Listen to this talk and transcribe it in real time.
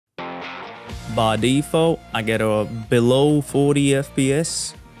By default, I get a below 40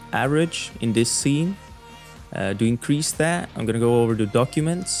 FPS average in this scene. To increase that, I'm gonna go over to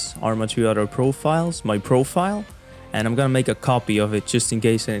Documents, Arma 2 Other Profiles, my profile, and I'm gonna make a copy of it just in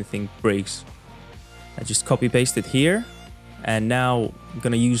case anything breaks. I just copy paste it here, and now I'm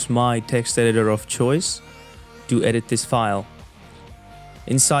gonna use my text editor of choice to edit this file.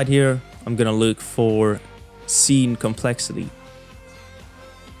 Inside here, I'm gonna look for scene complexity.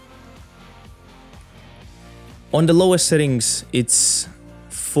 On the lowest settings, it's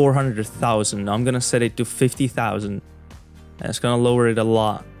 400,000. I'm gonna set it to 50,000. That's gonna lower it a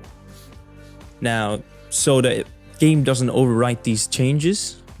lot. Now, so the game doesn't overwrite these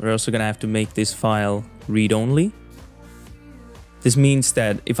changes, we're also gonna have to make this file read-only. This means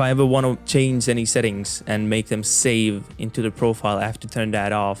that if I ever want to change any settings and make them save into the profile, I have to turn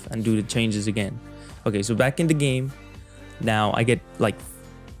that off and do the changes again. Okay, so back in the game, now I get like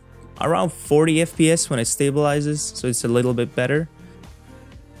around 40 FPS when it stabilizes, so it's a little bit better.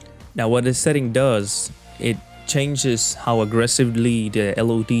 Now what this setting does, it changes how aggressively the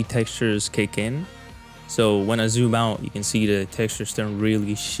LOD textures kick in. So when I zoom out, you can see the textures turn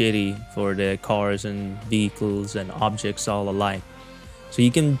really shitty for the cars and vehicles and objects all alike. So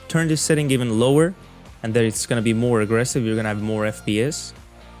you can turn this setting even lower, and then it's gonna be more aggressive, you're gonna have more FPS.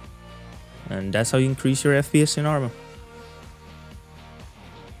 And that's how you increase your FPS in Arma.